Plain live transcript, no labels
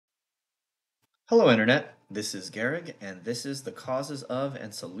Hello, Internet. This is Garrig, and this is the causes of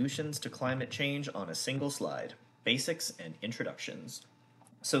and solutions to climate change on a single slide basics and introductions.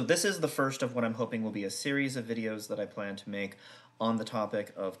 So, this is the first of what I'm hoping will be a series of videos that I plan to make on the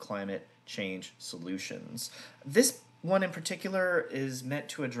topic of climate change solutions. This one in particular is meant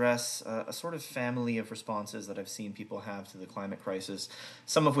to address a sort of family of responses that I've seen people have to the climate crisis,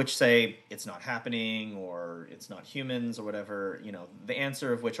 some of which say it's not happening or it's not humans or whatever, the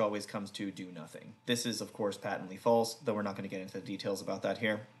answer of which always comes to do nothing. This is, of course, patently false, though we're not going to get into the details about that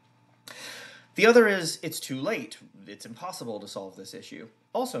here. The other is it's too late. It's impossible to solve this issue.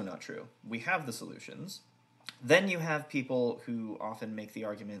 Also not true. We have the solutions. Then you have people who often make the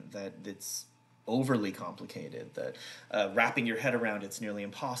argument that it's overly complicated, that wrapping your head around it's nearly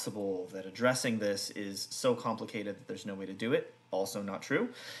impossible, that addressing this is so complicated that there's no way to do it. Also not true.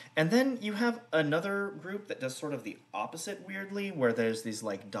 And then you have another group that does sort of the opposite weirdly, where there's these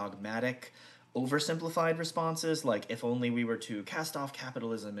like dogmatic, oversimplified responses like if only we were to cast off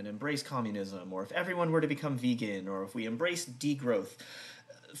capitalism and embrace communism, or if everyone were to become vegan, or if we embrace degrowth.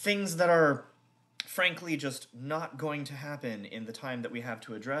 Things that are frankly just not going to happen in the time that we have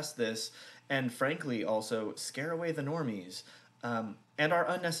to address this, and frankly also scare away the normies, and are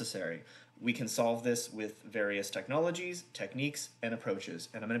unnecessary. We can solve this with various technologies, techniques, and approaches,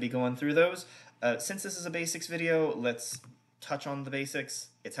 and I'm going to be going through those. Since this is a basics video, let's touch on the basics.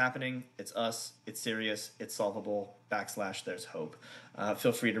 It's happening, it's us, it's serious, it's solvable, / there's hope.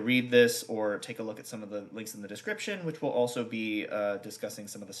 Feel free to read this or take a look at some of the links in the description, which will also be discussing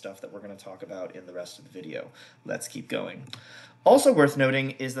some of the stuff that we're going to talk about in the rest of the video. Let's keep going. Also worth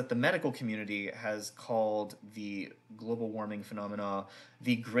noting is that the medical community has called the global warming phenomena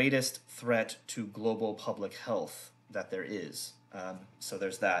the greatest threat to global public health that there is. So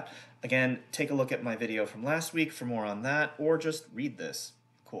there's that. Again, take a look at my video from last week for more on that, or just read this.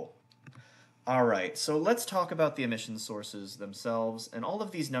 Cool. All right, so let's talk about the emission sources themselves, and all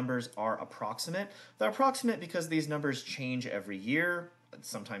of these numbers are approximate. They're approximate because these numbers change every year.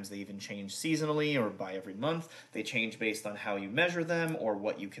 Sometimes they even change seasonally or by every month. They change based on how you measure them or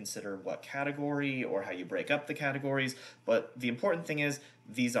what you consider what category or how you break up the categories. But the important thing is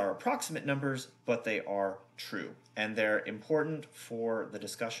these are approximate numbers, but they are true. And they're important for the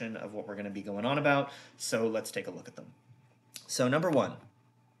discussion of what we're going to be going on about. So let's take a look at them. So number one,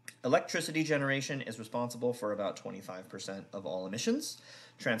 electricity generation is responsible for about 25% of all emissions.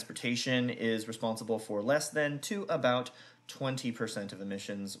 Transportation is responsible for less than to about 20% of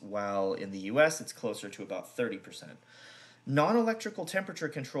emissions, while in the US it's closer to about 30%. Non-electrical temperature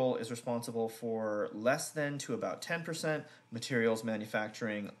control is responsible for less than to about 10%, materials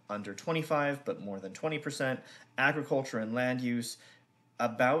manufacturing under 25 but more than 20%, agriculture and land use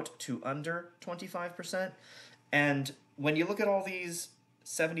about to under 25%. And when you look at all these,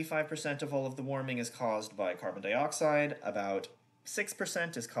 75% of all of the warming is caused by carbon dioxide, about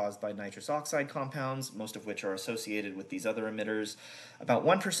 6% is caused by nitrous oxide compounds, most of which are associated with these other emitters, about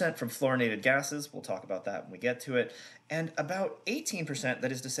 1% from fluorinated gases, we'll talk about that when we get to it, and about 18%,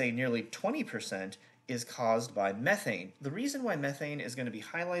 that is to say nearly 20%, is caused by methane. The reason why methane is going to be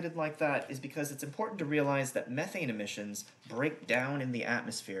highlighted like that is because it's important to realize that methane emissions break down in the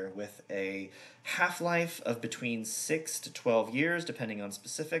atmosphere with a half-life of between 6 to 12 years, depending on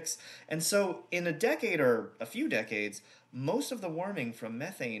specifics. And so in a decade or a few decades, most of the warming from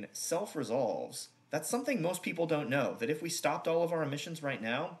methane self-resolves. That's something most people don't know, that if we stopped all of our emissions right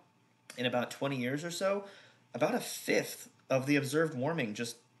now, in about 20 years or so, about a fifth of the observed warming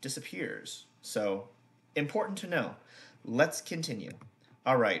just disappears. So, important to know. Let's continue.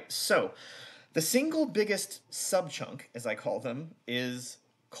 All right, so the single biggest subchunk, as I call them, is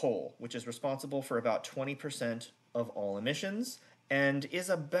coal, which is responsible for about 20% of all emissions and is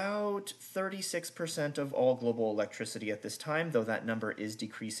about 36% of all global electricity at this time, though that number is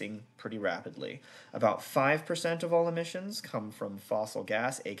decreasing pretty rapidly. About 5% of all emissions come from fossil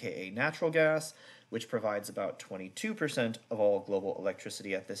gas, aka natural gas, which provides about 22% of all global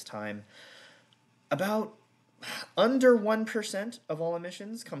electricity at this time. About under 1% of all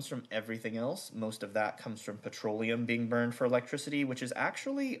emissions comes from everything else. Most of that comes from petroleum being burned for electricity, which is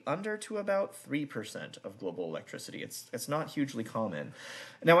actually under to about 3% of global electricity. It's not hugely common.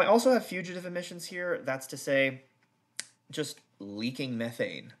 Now, I also have fugitive emissions here. That's to say, just leaking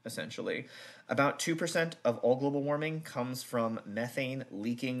methane, essentially. About 2% of all global warming comes from methane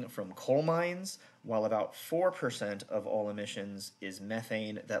leaking from coal mines, while about 4% of all emissions is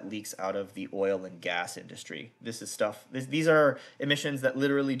methane that leaks out of the oil and gas industry. These are emissions that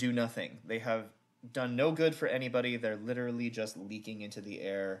literally do nothing. They have done no good for anybody. They're literally just leaking into the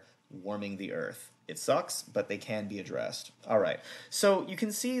air, warming the earth. It sucks, but they can be addressed. All right. So you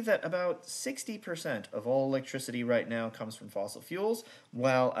can see that about 60% of all electricity right now comes from fossil fuels,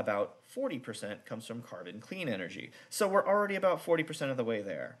 while about 40% comes from carbon clean energy. So we're already about 40% of the way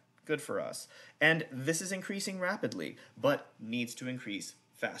there. Good for us. And this is increasing rapidly, but needs to increase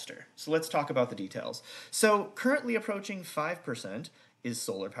faster. So let's talk about the details. So currently approaching 5% is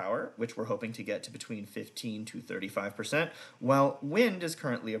solar power, which we're hoping to get to between 15 to 35%, while wind is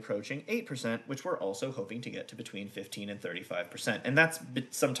currently approaching 8%, which we're also hoping to get to between 15 and 35%. And that's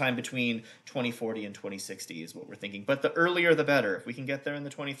sometime between 2040 and 2060 is what we're thinking. But the earlier the better. If we can get there in the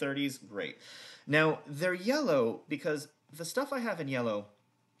 2030s, great. Now, they're yellow because the stuff I have in yellow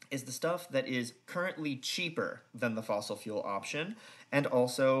is the stuff that is currently cheaper than the fossil fuel option and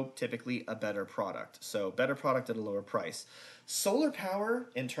also typically a better product. So better product at a lower price. Solar power,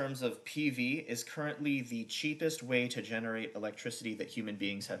 in terms of PV, is currently the cheapest way to generate electricity that human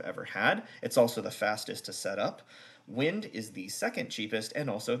beings have ever had. It's also the fastest to set up. Wind is the second cheapest and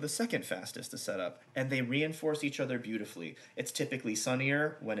also the second fastest to set up, and they reinforce each other beautifully. It's typically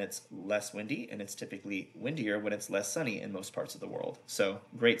sunnier when it's less windy, and it's typically windier when it's less sunny in most parts of the world. So,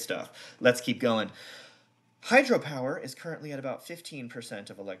 great stuff. Let's keep going. Hydropower is currently at about 15%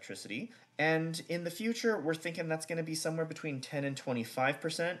 of electricity, and in the future, we're thinking that's going to be somewhere between 10 and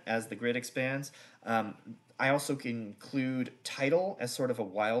 25% as the grid expands. I also include tidal as sort of a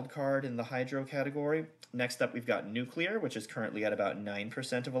wild card in the hydro category. Next up, we've got nuclear, which is currently at about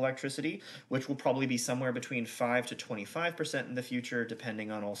 9% of electricity, which will probably be somewhere between 5 to 25% in the future,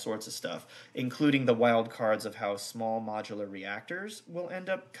 depending on all sorts of stuff, including the wild cards of how small modular reactors will end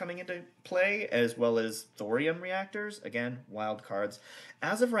up coming into play, as well as thorium reactors. Again, wild cards.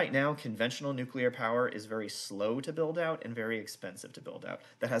 As of right now, conventional nuclear power is very slow to build out and very expensive to build out.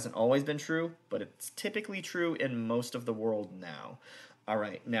 That hasn't always been true, but it's typically true in most of the world now. All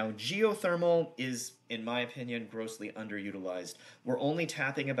right, now geothermal is, in my opinion, grossly underutilized. We're only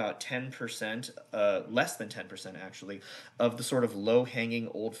tapping about 10%, less than 10% actually, of the sort of low-hanging,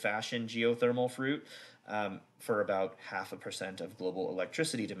 old-fashioned geothermal fruit for about 0.5% of global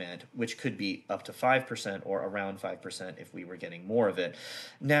electricity demand, which could be up to 5% or around 5% if we were getting more of it.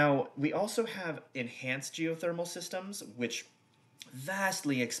 Now, we also have enhanced geothermal systems, which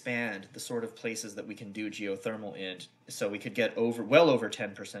vastly expand the sort of places that we can do geothermal in. So we could get well over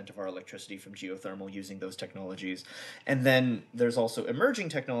 10% of our electricity from geothermal using those technologies. And then there's also emerging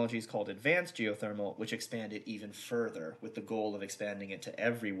technologies called advanced geothermal, which expand it even further with the goal of expanding it to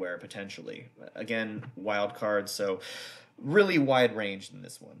everywhere potentially. Again, wild cards, so really wide range in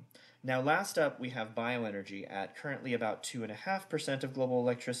this one. Now, last up, we have bioenergy at currently about 2.5% of global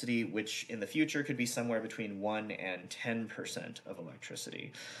electricity, which in the future could be somewhere between 1 and 10% of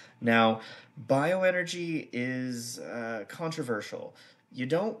electricity. Now, bioenergy is controversial. You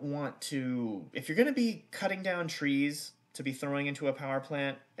don't want to, if you're going to be cutting down trees to be throwing into a power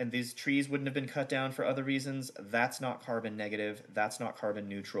plant, and these trees wouldn't have been cut down for other reasons, that's not carbon negative, that's not carbon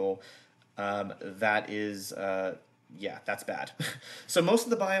neutral. That is yeah, that's bad. So most of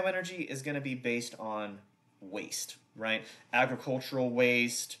the bioenergy is going to be based on waste, right? Agricultural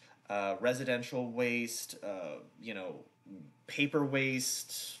waste, residential waste, paper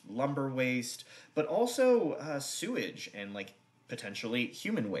waste, lumber waste, but also sewage and like potentially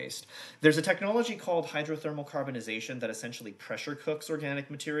human waste. There's a technology called hydrothermal carbonization that essentially pressure cooks organic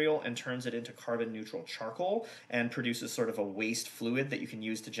material and turns it into carbon neutral charcoal and produces sort of a waste fluid that you can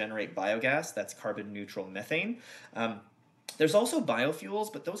use to generate biogas. That's carbon neutral methane. There's also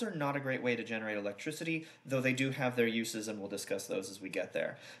biofuels, but those are not a great way to generate electricity, though they do have their uses, and we'll discuss those as we get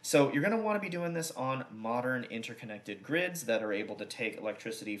there. So you're going to want to be doing this on modern interconnected grids that are able to take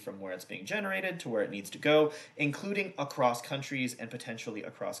electricity from where it's being generated to where it needs to go, including across countries and potentially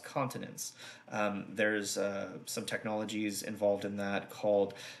across continents. There's some technologies involved in that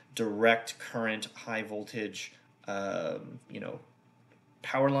called direct current high voltage, power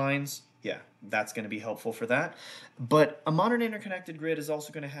lines. Yeah, that's going to be helpful for that. But a modern interconnected grid is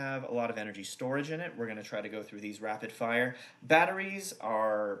also going to have a lot of energy storage in it. We're going to try to go through these rapid fire. Batteries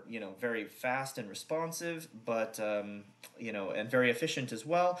are, very fast and responsive, but, and very efficient as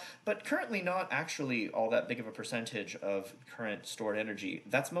well, but currently not actually all that big of a percentage of current stored energy.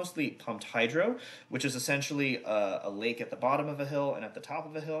 That's mostly pumped hydro, which is essentially a lake at the bottom of a hill and at the top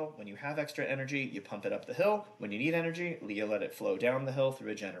of a hill. When you have extra energy, you pump it up the hill. When you need energy, you let it flow down the hill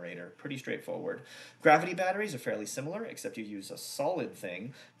through a generator. Pretty straightforward. Gravity batteries are fairly similar, except you use a solid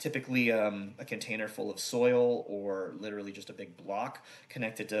thing, typically a container full of soil or literally just a big block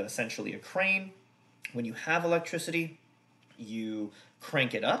connected to essentially a crane. When you have electricity, you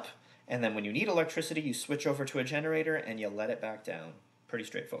crank it up, and then when you need electricity, you switch over to a generator and you let it back down. Pretty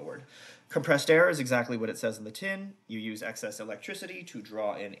straightforward. Compressed air is exactly what it says in the tin. You use excess electricity to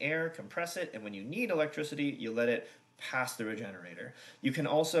draw in air, compress it, and when you need electricity, you let it pass through a generator. You can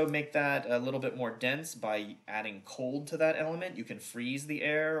also make that a little bit more dense by adding cold to that element. You can freeze the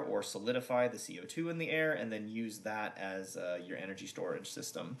air or solidify the CO2 in the air and then use that as your energy storage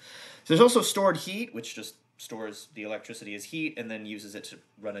system. So there's also stored heat, which just stores the electricity as heat and then uses it to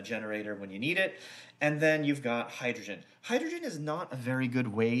run a generator when you need it. And then you've got hydrogen. Hydrogen is not a very good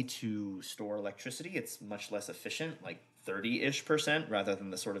way to store electricity. It's much less efficient, like 30-ish% rather than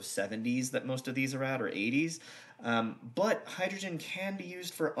the sort of 70s that most of these are at, or 80s. But hydrogen can be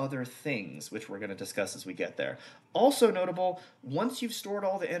used for other things, which we're going to discuss as we get there. Also notable, once you've stored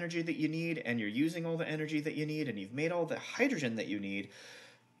all the energy that you need and you're using all the energy that you need and you've made all the hydrogen that you need,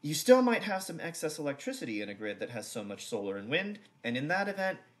 you still might have some excess electricity in a grid that has so much solar and wind, and in that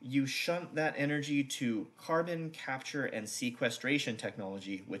event, you shunt that energy to carbon capture and sequestration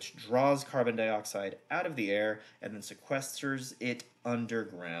technology, which draws carbon dioxide out of the air and then sequesters it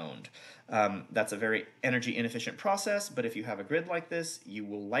underground. That's a very energy inefficient process, but if you have a grid like this, you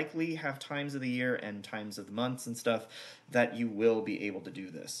will likely have times of the year and times of the months and stuff that you will be able to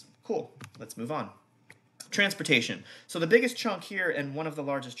do this. Cool, let's move on. Transportation. So the biggest chunk here, and one of the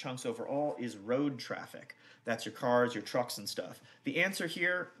largest chunks overall, is road traffic. That's your cars, your trucks, and stuff. The answer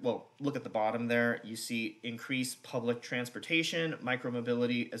here, well, look at the bottom there. You see increased public transportation,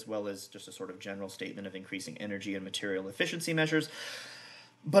 micromobility, as well as just a sort of general statement of increasing energy and material efficiency measures.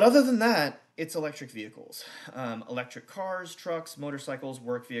 But other than that, it's electric vehicles. Electric cars, trucks, motorcycles,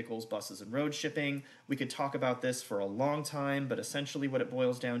 work vehicles, buses, and road shipping. We could talk about this for a long time, but essentially what it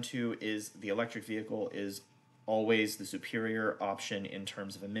boils down to is the electric vehicle is always the superior option in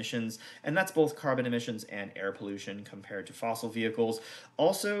terms of emissions, and that's both carbon emissions and air pollution compared to fossil vehicles.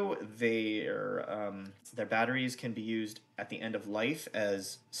 Also, their batteries can be used at the end of life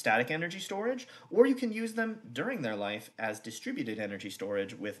as static energy storage, or you can use them during their life as distributed energy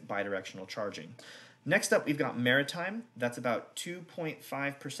storage with bidirectional charging. Next up, we've got maritime. That's about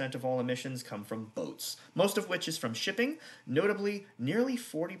 2.5% of all emissions come from boats, most of which is from shipping. Notably, nearly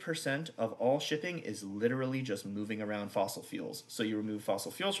 40% of all shipping is literally just moving around fossil fuels. So you remove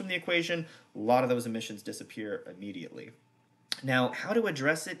fossil fuels from the equation, a lot of those emissions disappear immediately. Now, how to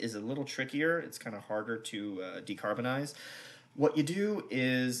address it is a little trickier. It's kind of harder to decarbonize. What you do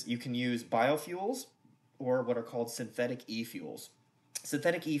is you can use biofuels or what are called synthetic e-fuels.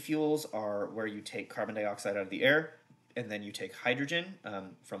 Synthetic e-fuels are where you take carbon dioxide out of the air, and then you take hydrogen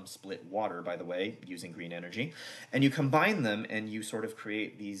from split water, by the way, using green energy, and you combine them and you sort of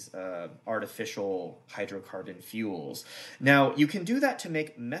create these artificial hydrocarbon fuels. Now, you can do that to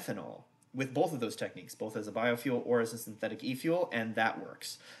make methanol with both of those techniques, both as a biofuel or as a synthetic e-fuel, and that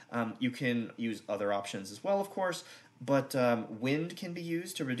works. You can use other options as well, of course, but wind can be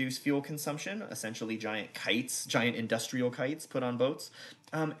used to reduce fuel consumption, essentially giant kites, giant industrial kites put on boats.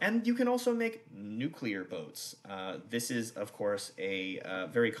 And you can also make nuclear boats. This is, of course, a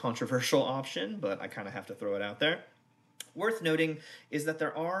very controversial option, but I kind of have to throw it out there. Worth noting is that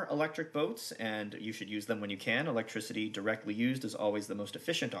there are electric boats, and you should use them when you can. Electricity directly used is always the most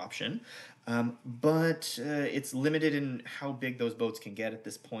efficient option, but it's limited in how big those boats can get at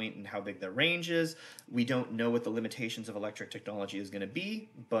this point and how big their range is. We don't know what the limitations of electric technology is going to be,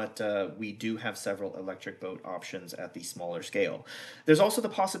 but we do have several electric boat options at the smaller scale. There's also the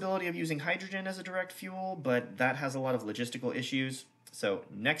possibility of using hydrogen as a direct fuel, but that has a lot of logistical issues. So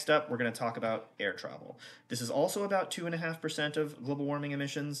next up, we're going to talk about air travel. This is also about 2.5% of global warming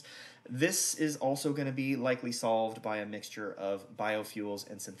emissions. This is also going to be likely solved by a mixture of biofuels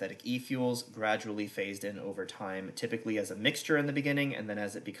and synthetic e-fuels, gradually phased in over time, typically as a mixture in the beginning, and then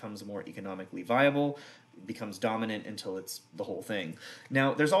as it becomes more economically viable, it becomes dominant until it's the whole thing.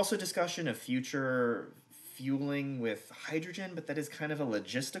 Now, there's also discussion of future fueling with hydrogen, but that is kind of a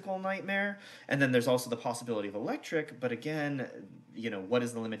logistical nightmare. And then there's also the possibility of electric, but again, what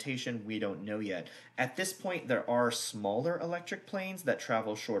is the limitation? We don't know yet. At this point, there are smaller electric planes that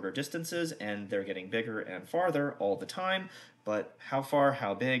travel shorter distances, and they're getting bigger and farther all the time, but how far,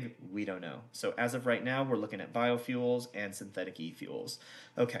 how big, we don't know. So as of right now, we're looking at biofuels and synthetic e-fuels.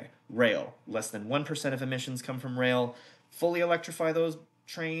 Okay, rail. Less than 1% of emissions come from rail. Fully electrify those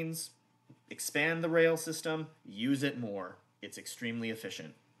trains, expand the rail system, use it more. It's extremely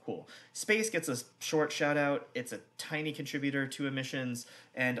efficient. Cool. Space gets a short shout out. It's a tiny contributor to emissions,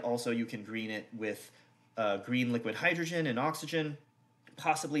 and also you can green it with green liquid hydrogen and oxygen.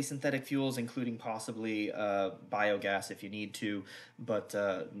 possibly synthetic fuels, including possibly biogas if you need to, but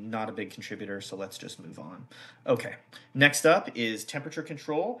not a big contributor, so let's just move on. Okay, next up is temperature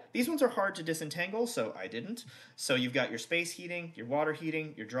control. These ones are hard to disentangle, so I didn't. So you've got your space heating, your water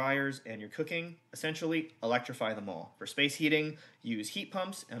heating, your dryers, and your cooking. Essentially, electrify them all. For space heating, use heat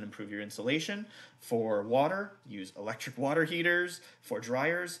pumps and improve your insulation. For water, use electric water heaters. For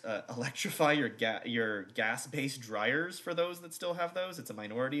dryers, electrify your gas-based dryers for those that still have those. It's a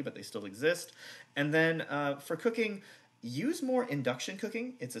minority, but they still exist. And then for cooking, use more induction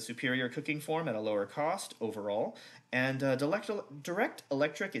cooking. It's a superior cooking form at a lower cost overall. And direct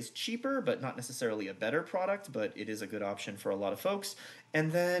electric is cheaper, but not necessarily a better product, but it is a good option for a lot of folks.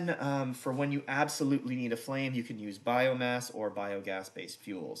 And then for when you absolutely need a flame, you can use biomass or biogas-based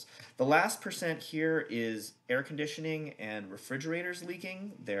fuels. The last percent here is air conditioning and refrigerators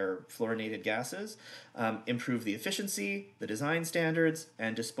leaking. They're fluorinated gases. Improve the efficiency, the design standards,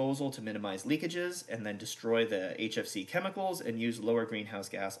 and disposal to minimize leakages, and then destroy the HFC chemicals and use lower greenhouse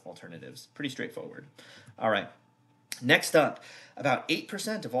gas alternatives. Pretty straightforward. All right. Next up, about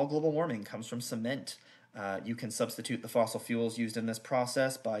 8% of all global warming comes from cement. You can substitute the fossil fuels used in this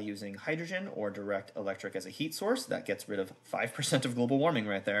process by using hydrogen or direct electric as a heat source. That gets rid of 5% of global warming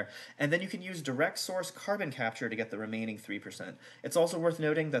right there. And then you can use direct source carbon capture to get the remaining 3%. It's also worth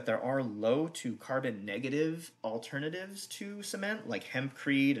noting that there are low to carbon negative alternatives to cement, like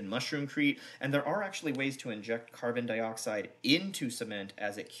hempcrete and mushroomcrete, and there are actually ways to inject carbon dioxide into cement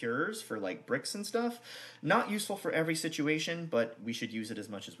as it cures for like bricks and stuff. Not useful for every situation, but we should use it as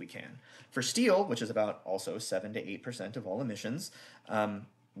much as we can. For steel, which is about also 7 to 8% of all emissions,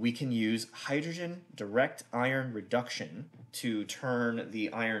 we can use hydrogen direct iron reduction to turn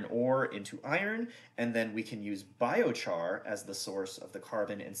the iron ore into iron, and then we can use biochar as the source of the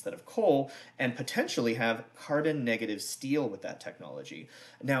carbon instead of coal, and potentially have carbon negative steel with that technology.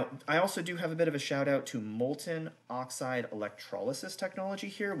 Now, I also do have a bit of a shout out to molten oxide electrolysis technology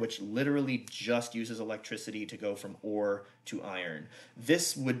here, which literally just uses electricity to go from ore to iron.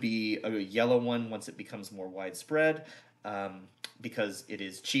 This would be a yellow one once it becomes more widespread. Because it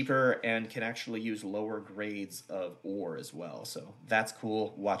is cheaper and can actually use lower grades of ore as well. So that's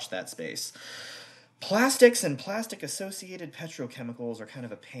cool. Watch that space. Plastics and plastic-associated petrochemicals are kind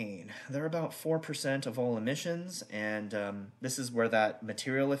of a pain. They're about 4% of all emissions, and this is where that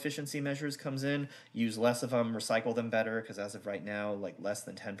material efficiency measures comes in. Use less of them, recycle them better, because as of right now, like less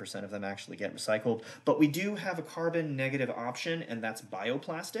than 10% of them actually get recycled. But we do have a carbon negative option, and that's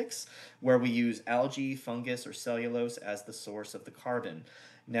bioplastics, where we use algae, fungus, or cellulose as the source of the carbon.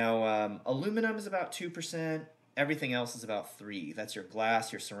 Now, aluminum is about 2%. Everything else is about 3. That's your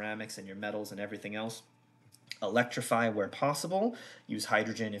glass, your ceramics, and your metals and everything else. Electrify where possible, use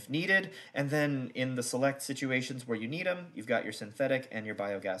hydrogen if needed, and then in the select situations where you need them, you've got your synthetic and your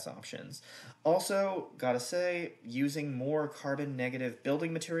biogas options. Also, gotta say, using more carbon negative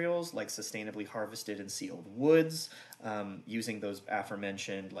building materials like sustainably harvested and sealed woods, using those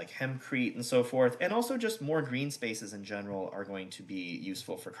aforementioned like hempcrete and so forth, and also just more green spaces in general are going to be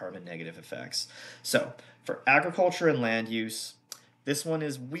useful for carbon negative effects. So, for agriculture and land use, this one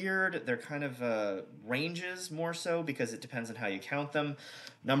is weird. They're kind of ranges more so because it depends on how you count them.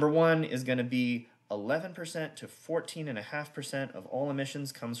 Number one is going to be 11% to 14.5% of all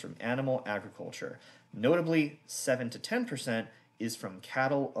emissions comes from animal agriculture. Notably, 7 to 10% is from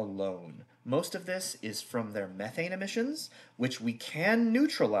cattle alone. Most of this is from their methane emissions, which we can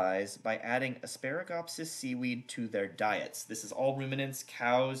neutralize by adding Asparagopsis seaweed to their diets. This is all ruminants,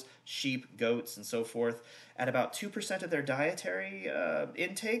 cows, sheep, goats, and so forth. At about 2% of their dietary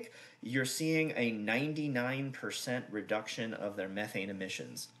intake, you're seeing a 99% reduction of their methane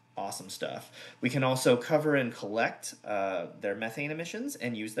emissions. Awesome stuff. We can also cover and collect their methane emissions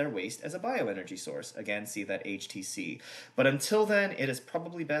and use their waste as a bioenergy source. Again, see that HTC. But until then, it is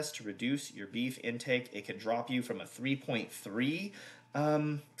probably best to reduce your beef intake. It can drop you from a 3.3,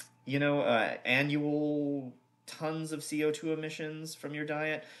 annual tons of CO2 emissions from your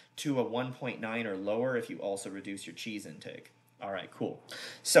diet to a 1.9 or lower if you also reduce your cheese intake. All right, cool.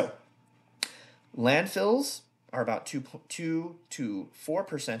 So, landfills are about 2 to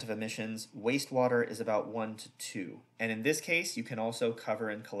 4% of emissions. Wastewater is about 1 to 2. And in this case, you can also cover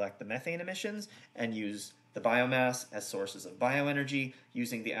and collect the methane emissions and use the biomass as sources of bioenergy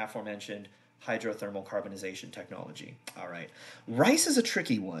using the aforementioned hydrothermal carbonization technology. All right. Rice is a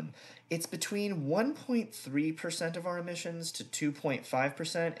tricky one. It's between 1.3% of our emissions to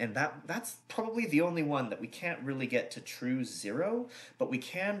 2.5%, and that's probably the only one that we can't really get to true zero, but we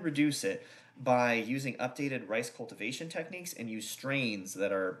can reduce it by using updated rice cultivation techniques and use strains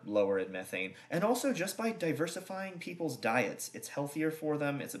that are lower in methane, and also just by diversifying people's diets. It's healthier for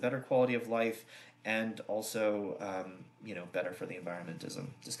them, it's a better quality of life, and also better for the environmentalism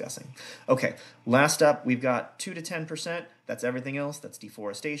discussing. Okay, last up, we've got 2 to 10%. That's everything else. That's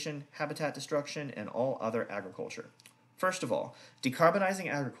deforestation, habitat destruction, and all other agriculture. First of all, decarbonizing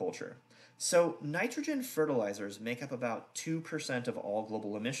agriculture. So, nitrogen fertilizers make up about 2% of all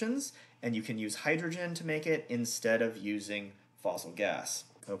global emissions, and you can use hydrogen to make it instead of using fossil gas.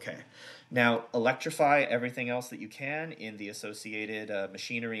 Okay, now electrify everything else that you can in the associated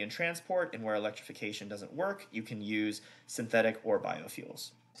machinery and transport, and where electrification doesn't work, you can use synthetic or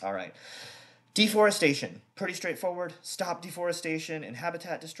biofuels. All right. Deforestation, pretty straightforward. Stop deforestation and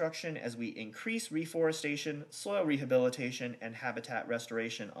habitat destruction as we increase reforestation, soil rehabilitation, and habitat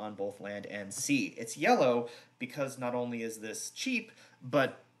restoration on both land and sea. It's yellow because not only is this cheap,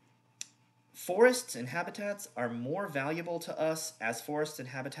 but forests and habitats are more valuable to us as forests and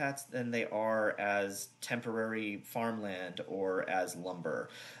habitats than they are as temporary farmland or as lumber.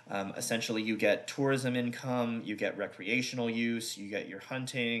 Essentially, you get tourism income, you get recreational use, you get your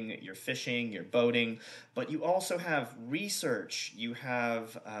hunting, your fishing, your boating, but you also have research, you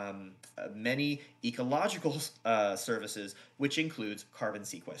have many ecological services, which includes carbon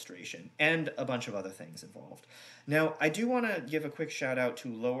sequestration and a bunch of other things involved. Now, I do want to give a quick shout out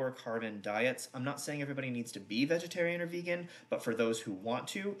to lower carbon diets. I'm not saying everybody needs to be vegetarian or vegan, but for those who want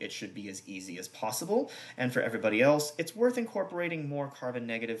to, it should be as easy as possible. And for everybody else, it's worth incorporating more carbon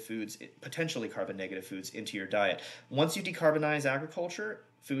negative foods, potentially carbon negative foods, into your diet. Once you decarbonize agriculture,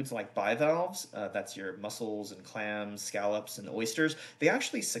 foods like bivalves, that's your mussels and clams, scallops, and oysters, they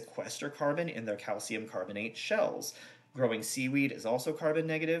actually sequester carbon in their calcium carbonate shells. Growing seaweed is also carbon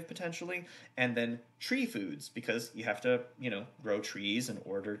negative potentially, and then tree foods, because you have to, grow trees in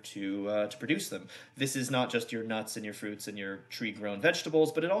order to produce them. This is not just your nuts and your fruits and your tree-grown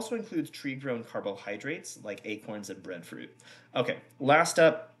vegetables, but it also includes tree-grown carbohydrates like acorns and breadfruit. Okay, last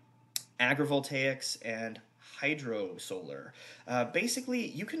up, agrivoltaics and hydro solar. Basically,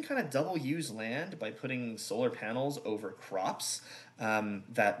 you can kind of double use land by putting solar panels over crops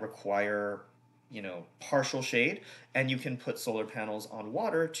that require partial shade, and you can put solar panels on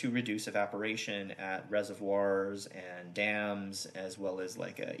water to reduce evaporation at reservoirs and dams, as well as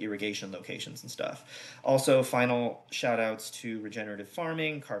irrigation locations and stuff. Also, final shout outs to regenerative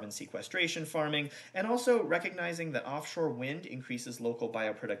farming, carbon sequestration farming, and also recognizing that offshore wind increases local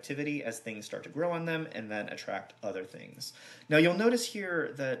bioproductivity as things start to grow on them and then attract other things. Now, you'll notice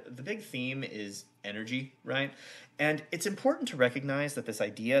here that the big theme is energy, right? And it's important to recognize that this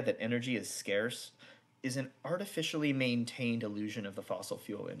idea that energy is scarce is an artificially maintained illusion of the fossil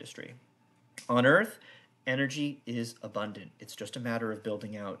fuel industry. On Earth, energy is abundant. It's just a matter of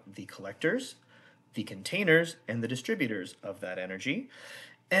building out the collectors, the containers, and the distributors of that energy.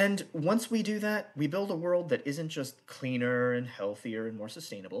 And once we do that, we build a world that isn't just cleaner and healthier and more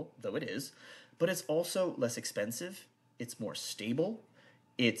sustainable, though it is, but it's also less expensive, it's more stable,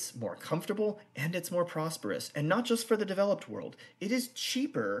 it's more comfortable, and it's more prosperous. And not just for the developed world. It is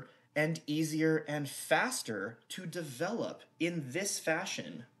cheaper and easier and faster to develop in this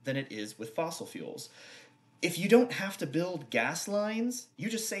fashion than it is with fossil fuels. If you don't have to build gas lines, you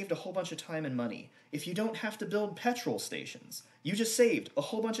just saved a whole bunch of time and money. If you don't have to build petrol stations, you just saved a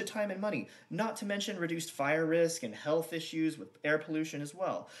whole bunch of time and money, not to mention reduced fire risk and health issues with air pollution as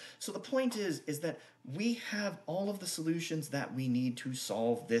well. So the point is that we have all of the solutions that we need to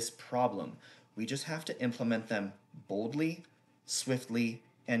solve this problem. We just have to implement them boldly, swiftly,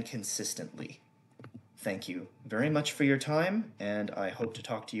 and consistently. Thank you very much for your time, and I hope to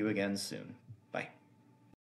talk to you again soon.